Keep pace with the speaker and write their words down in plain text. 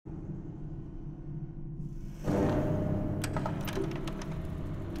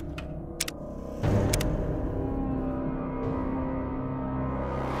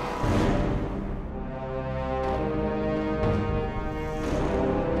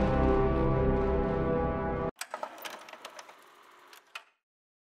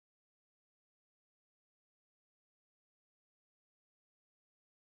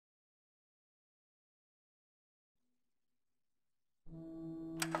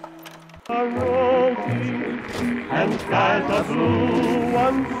are rosy and skies are blue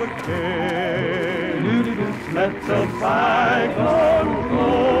once again. Let the bygones go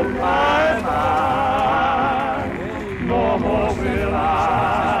bye-bye. No more will I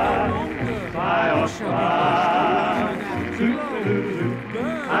sigh or cry.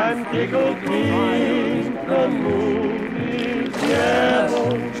 And giggle means the moon is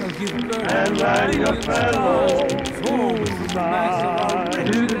yellow, and I'm your fellow moonlight.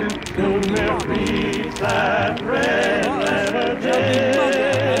 You'll reach that red letter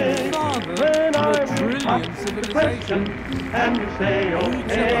day when I'm depression and you say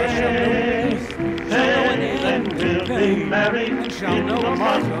okay. Then we'll be married in the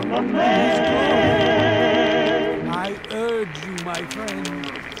month of May. I urge you, my friend,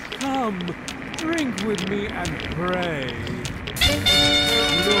 come, drink with me and pray.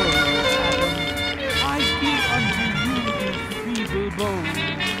 Glorious Adam, I give unto you these feeble bones.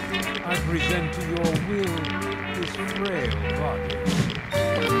 I present to your will this frail body.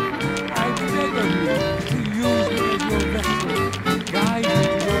 I beg of you to use me as your vessel, guide me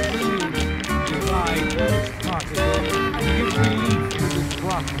to your dreams, divide each particle, and give relief to this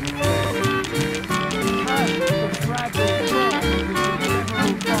rotten clay. Cast the fragile form into the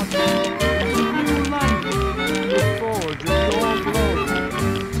ephemeral body, and new life the forge of your glory.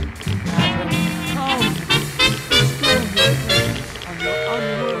 Adam, come, bestow your grace on your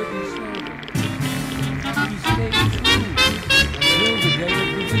unworthy servant. He stays true until the day of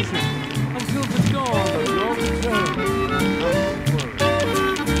division, until the dawn of your return.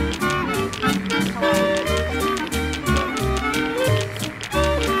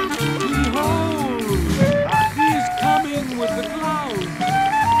 Behold, he is coming with the clouds,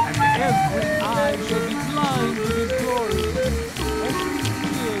 and every eye shall be blind to his glory. Every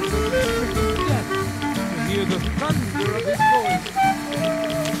ear shall be stricken deaf to hear the thunder of his voice.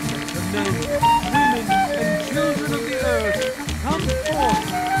 The men, women, and children of the earth come forth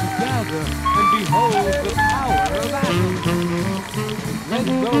to gather and behold the power of Adam. Let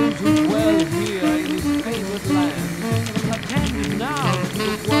those who dwell here in his favored land attend now to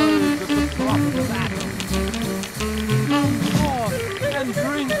the words of the prophet of Adam. Come forth and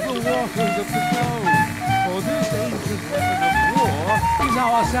drink the waters of the flow, for this ancient weapon of war is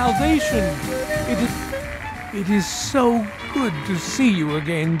our salvation. It is so good to see you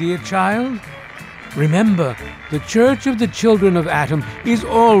again, dear child. Remember, the Church of the Children of Adam is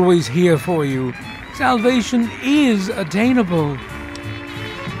always here for you. Salvation is attainable.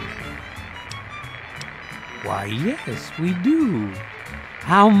 Why, yes, we do.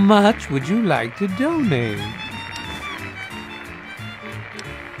 How much would you like to donate?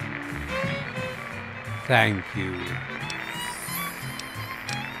 Thank you.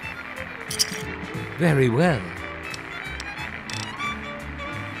 Very well.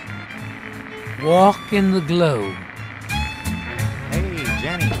 Walk in the glow. Hey,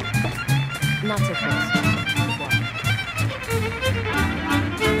 Jenny. Not so close.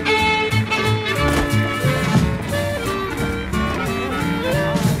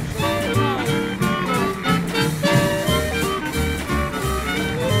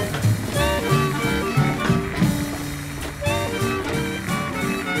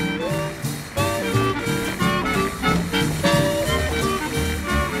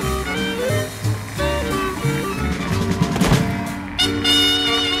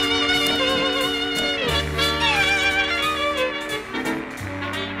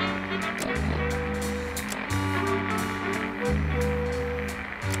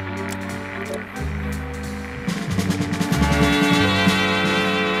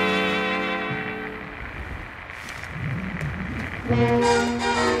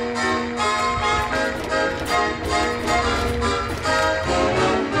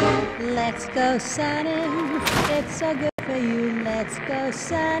 Let's go sunning, it's so good for you. Let's go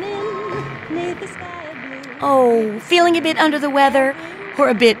sunning, neath the sky of blue. Oh, feeling a bit under the weather? Or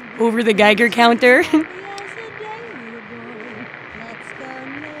a bit over the Geiger counter?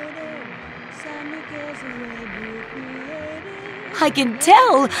 I can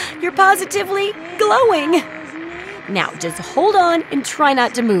tell! You're positively glowing! Now, just hold on and try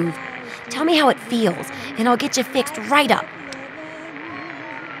not to move. Tell me how it feels, and I'll get you fixed right up.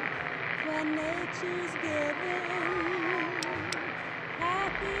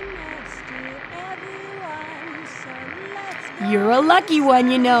 You're a lucky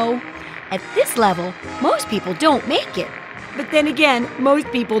one, you know. At this level, most people don't make it. But then again,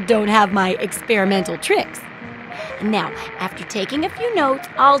 most people don't have my experimental tricks. Now, after taking a few notes,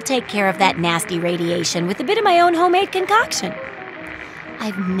 I'll take care of that nasty radiation with a bit of my own homemade concoction.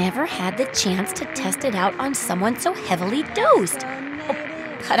 I've never had the chance to test it out on someone so heavily dosed. Oh,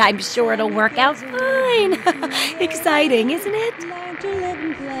 but I'm sure it'll work out fine. Exciting, isn't it? Learn to live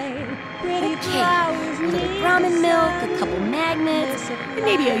and play. Pretty Okay, flowers a little need Brahmin the milk, sun. a couple magnets, and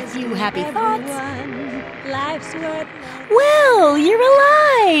maybe a few happy thoughts. Everyone, life's worth Well, you're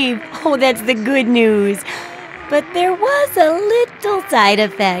alive! Oh, that's the good news. But there was a little side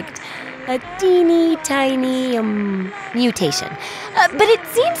effect. A teeny tiny mutation. But it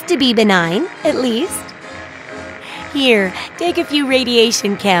seems to be benign, at least. Here, take a few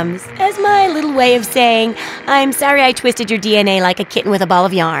radiation chems as my little way of saying, I'm sorry I twisted your DNA like a kitten with a ball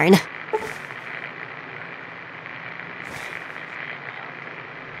of yarn.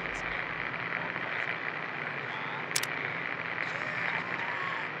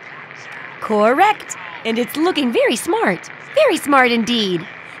 Correct. And it's looking very smart. Very smart indeed.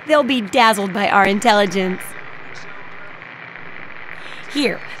 They'll be dazzled by our intelligence.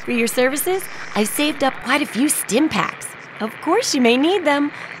 Here, for your services, I've saved up quite a few stim packs. Of course you may need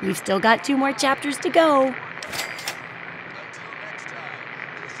them. We've still got 2 more chapters to go.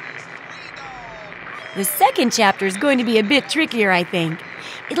 The second chapter is going to be a bit trickier, I think.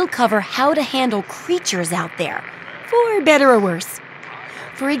 It'll cover how to handle creatures out there, for better or worse.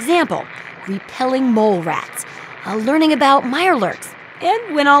 For example, repelling mole rats, learning about mirelurks,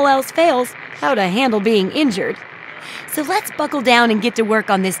 and when all else fails, how to handle being injured. So let's buckle down and get to work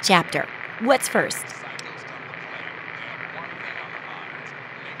on this chapter. What's first?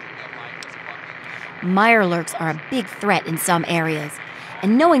 Mirelurks are a big threat in some areas,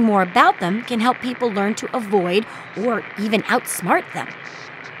 and knowing more about them can help people learn to avoid or even outsmart them.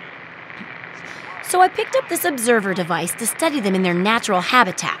 So I picked up this observer device to study them in their natural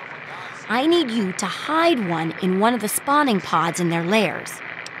habitat. I need you to hide one in one of the spawning pods in their lairs.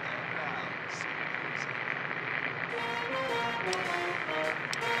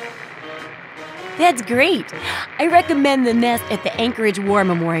 That's great. I recommend the nest at the Anchorage War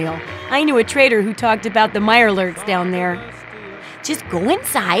Memorial. I knew a trader who talked about the mirelurks down there. Just go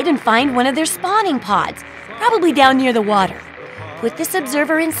inside and find one of their spawning pods, probably down near the water. Put this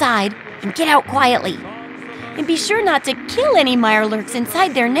observer inside and get out quietly. And be sure not to kill any mirelurks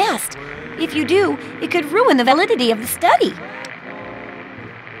inside their nest. If you do, it could ruin the validity of the study.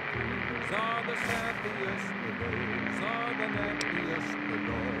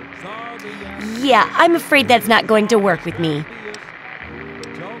 Yeah, I'm afraid that's not going to work with me.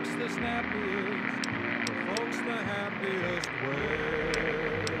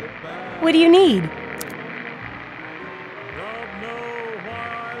 What do you need?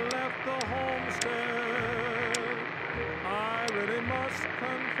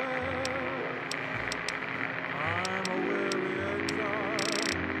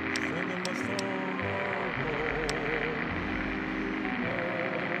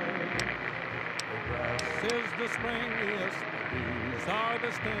 Is the springiest, the bees are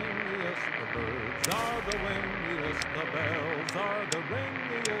the stingiest, the birds are the wingiest, the bells are the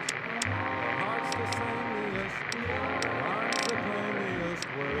ringiest, the heart's the singiest, the heart's the clingiest,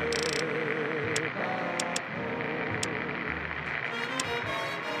 way back home.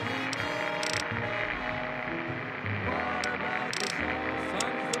 What about the sun?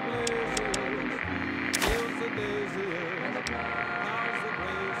 Sun's the blaziest, feels the daisiest, how's the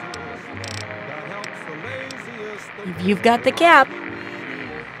craziest, that helps the laziest. If you've got the cap.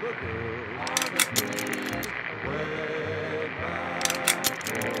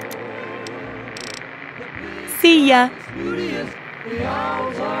 See ya. The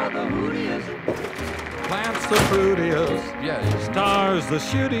owls are the hootiest, plants the fruitiest, yeah, stars the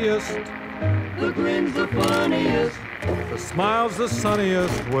shootiest, the grin's the funniest, the smile's the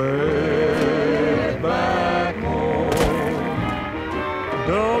sunniest, way back home.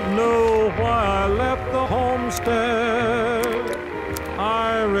 Don't know why I left the homestead,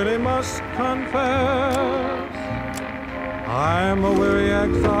 I really must confess, I'm a weary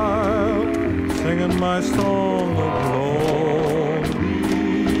exile, singing my song of loneliness.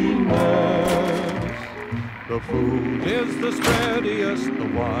 The food is the spreadiest, the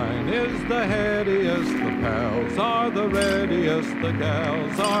wine is the headiest, the pals are the readiest, the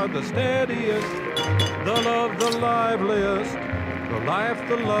gals are the steadiest, the love the liveliest, the life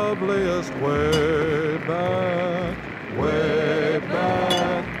the loveliest, way back, way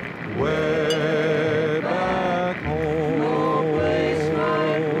back, way back home. No place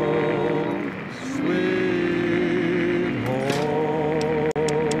like home, sweet home.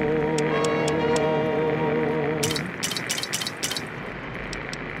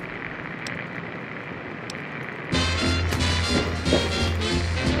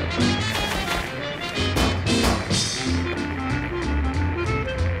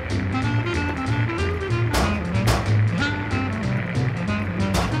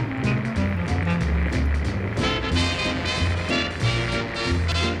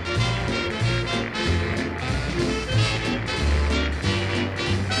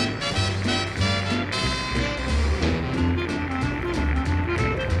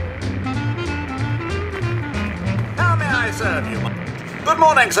 serve you? Good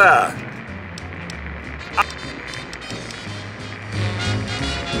morning, sir.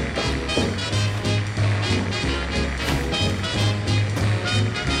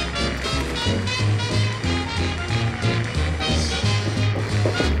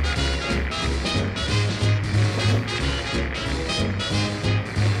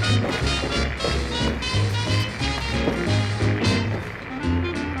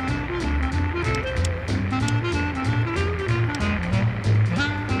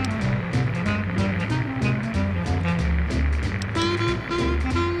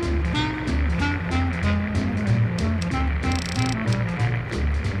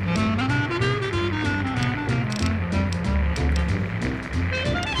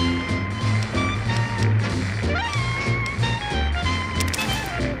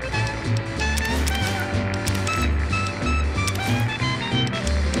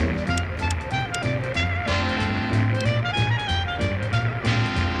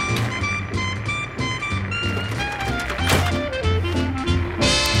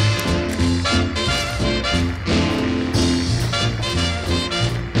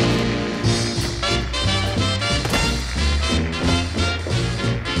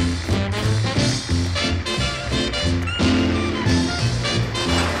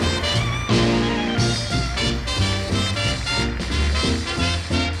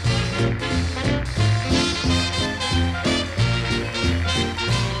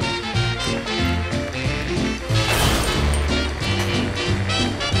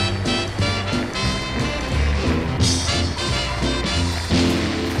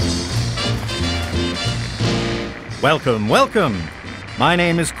 Welcome, welcome. My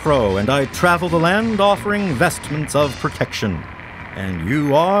name is Crow, and I travel the land offering vestments of protection. And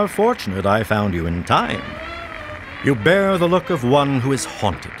you are fortunate I found you in time. You bear the look of one who is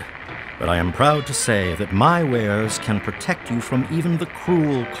haunted, but I am proud to say that my wares can protect you from even the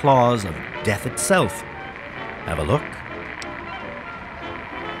cruel claws of death itself. Have a look.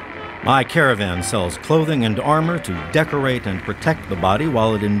 My caravan sells clothing and armor to decorate and protect the body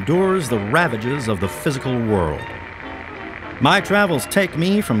while it endures the ravages of the physical world. My travels take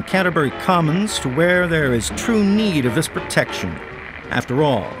me from Canterbury Commons to where there is true need of this protection. After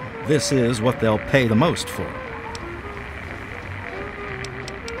all, this is what they'll pay the most for.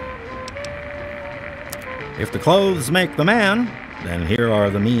 If the clothes make the man, then here are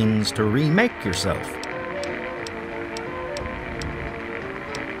the means to remake yourself.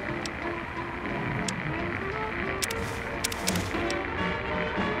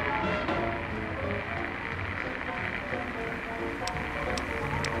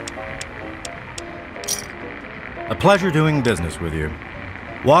 A pleasure doing business with you.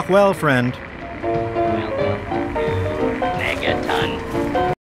 Walk well, friend.